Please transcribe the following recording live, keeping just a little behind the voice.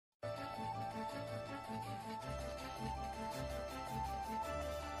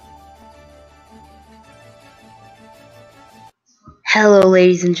Hello,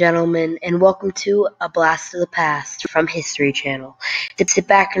 ladies and gentlemen, and welcome to A Blast of the Past from History Channel. Sit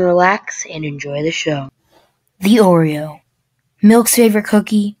back and relax and enjoy the show. The Oreo. Milk's favorite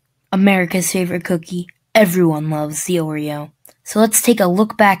cookie, America's favorite cookie. Everyone loves the Oreo. So let's take a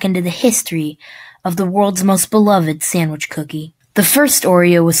look back into the history of the world's most beloved sandwich cookie. The first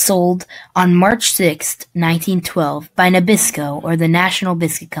Oreo was sold on March 6, 1912 by Nabisco, or the National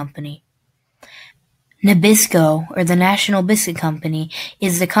Biscuit Company. Nabisco, or the National Biscuit Company,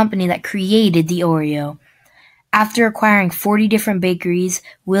 is the company that created the Oreo. After acquiring 40 different bakeries,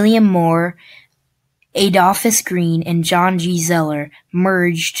 William Moore, Adolphus Green, and John G. Zeller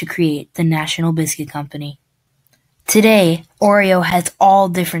merged to create the National Biscuit Company. Today, Oreo has all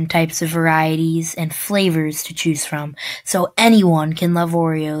different types of varieties and flavors to choose from, so anyone can love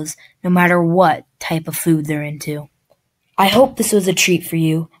Oreos no matter what type of food they're into. I hope this was a treat for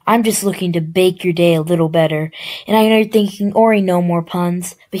you. I'm just looking to bake your day a little better, and I know you're thinking, Ori, no more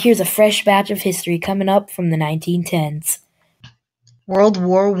puns, but here's a fresh batch of history coming up from the 1910s. World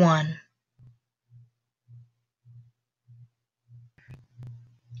War I.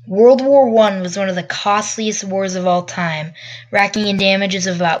 World War I was one of the costliest wars of all time, racking in damages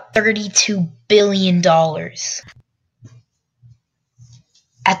of about $32 billion.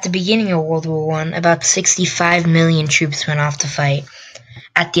 At the beginning of World War I, about 65 million troops went off to fight.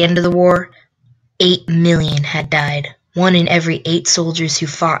 At the end of the war, 8 million had died. 1 in every 8 soldiers who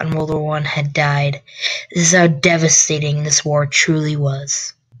fought in World War I had died. This is how devastating this war truly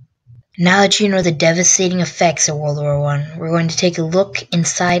was. Now that you know the devastating effects of World War I, we're going to take a look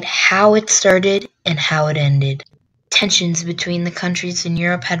inside how it started and how it ended. Tensions between the countries in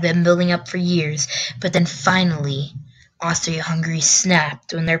Europe had been building up for years, but then finally, Austria-Hungary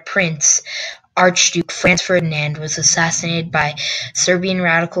snapped when their prince, Archduke Franz Ferdinand, was assassinated by Serbian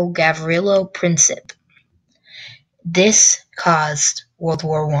radical Gavrilo Princip. This caused World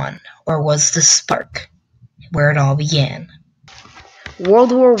War I, or was the spark where it all began.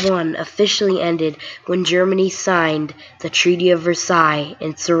 World War I officially ended when Germany signed the Treaty of Versailles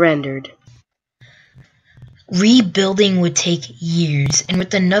and surrendered. Rebuilding would take years, and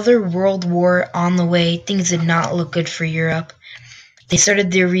with another world war on the way, things did not look good for Europe. They started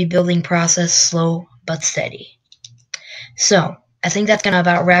their rebuilding process slow but steady. So, I think that's going to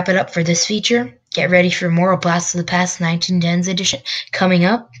about wrap it up for this feature. Get ready for more A Blast of the Past 1910s edition coming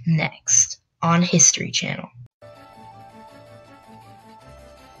up next on History Channel.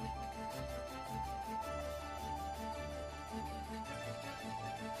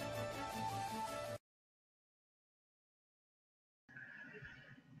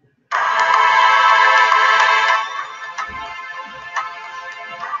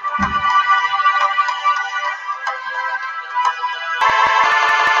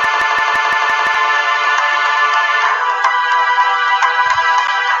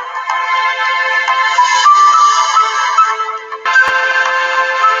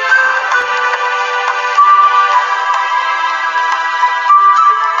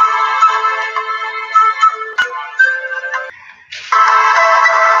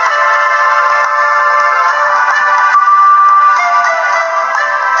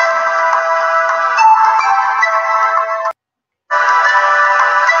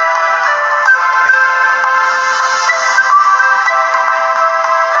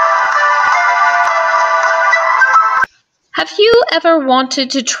 Have you ever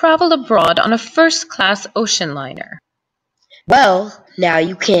wanted to travel abroad on a first-class ocean liner? Well, now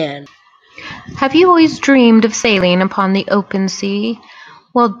you can. Have you always dreamed of sailing upon the open sea?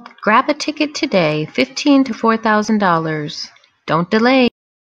 Well, grab a ticket today, $1,500 to $4,000. Don't delay.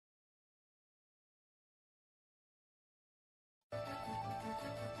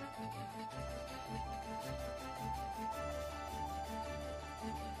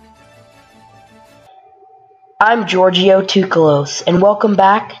 I'm Giorgio Toukalos, and welcome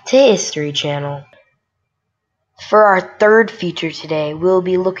back to History Channel. For our third feature today, we'll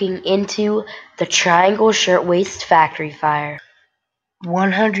be looking into the Triangle Shirtwaist Factory Fire.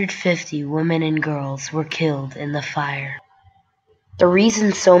 150 women and girls were killed in the fire. The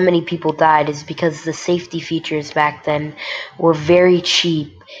reason so many people died is because the safety features back then were very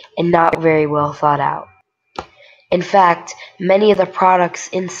cheap and not very well thought out. In fact, many of the products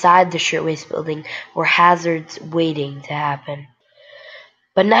inside the Shirtwaist building were hazards waiting to happen.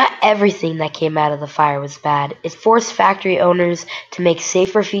 But not everything that came out of the fire was bad. It forced factory owners to make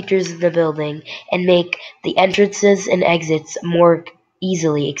safer features of the building and make the entrances and exits more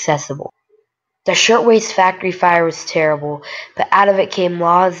easily accessible. The Shirtwaist Factory fire was terrible, but out of it came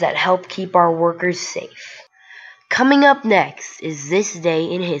laws that help keep our workers safe. Coming up next is This Day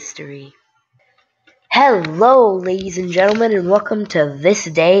in History. Hello, ladies and gentlemen, and welcome to This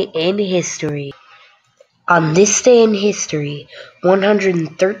Day in History. On this day in history,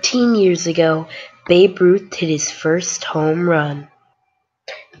 113 years ago, Babe Ruth hit his first home run.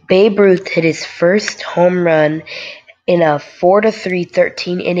 Babe Ruth hit his first home run in a 4-3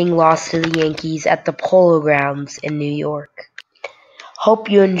 13-inning loss to the Yankees at the Polo Grounds in New York.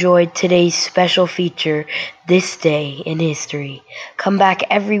 Hope you enjoyed today's special feature, This Day in History. Come back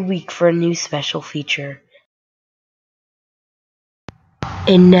every week for a new special feature.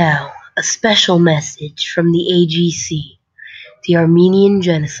 And now, a special message from the AGC, the Armenian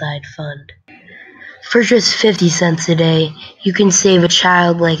Genocide Fund. For just 50 cents a day, you can save a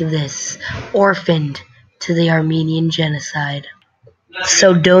child like this, orphaned to the Armenian Genocide.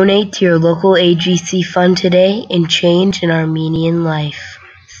 So donate to your local AGC fund today and change an Armenian life.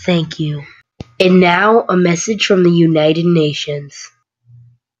 Thank you. And now, a message from the United Nations.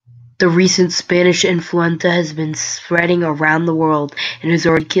 The recent Spanish influenza has been spreading around the world and has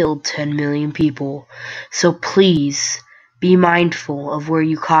already killed 10 million people. So please, be mindful of where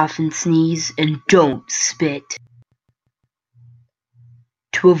you cough and sneeze, and don't spit.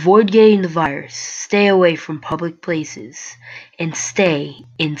 To avoid getting the virus, stay away from public places and stay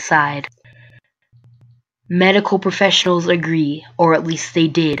inside. Medical professionals agree, or at least they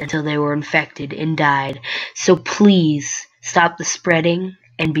did until they were infected and died. So please, stop the spreading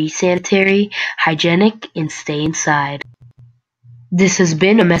and be sanitary, hygienic, and stay inside. This has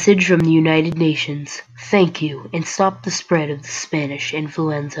been a message from the United Nations. Thank you, and stop the spread of the Spanish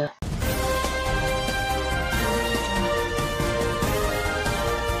influenza.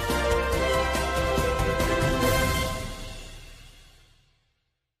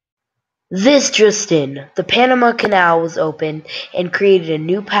 This just in, the Panama Canal was opened and created a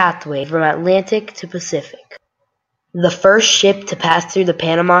new pathway from Atlantic to Pacific. The first ship to pass through the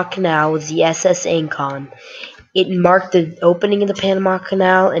Panama Canal was the SS Ancon. It marked the opening of the Panama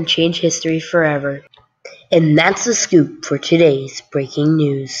Canal and changed history forever. And that's the scoop for today's breaking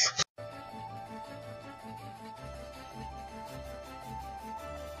news.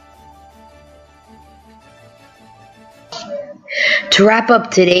 To wrap up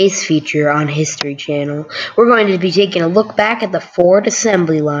today's feature on History Channel, we're going to be taking a look back at the Ford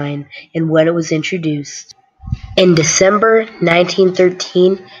Assembly Line and when it was introduced. In December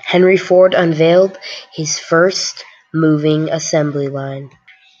 1913, Henry Ford unveiled his first moving assembly line.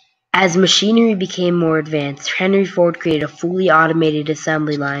 As machinery became more advanced, Henry Ford created a fully automated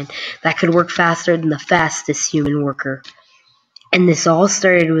assembly line that could work faster than the fastest human worker. And this all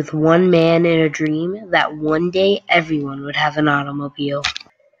started with one man and a dream that one day everyone would have an automobile.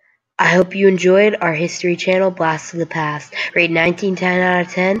 I hope you enjoyed our History Channel Blast of the Past. Rate 1910 out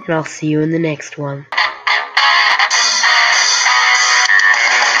of 10, and I'll see you in the next one.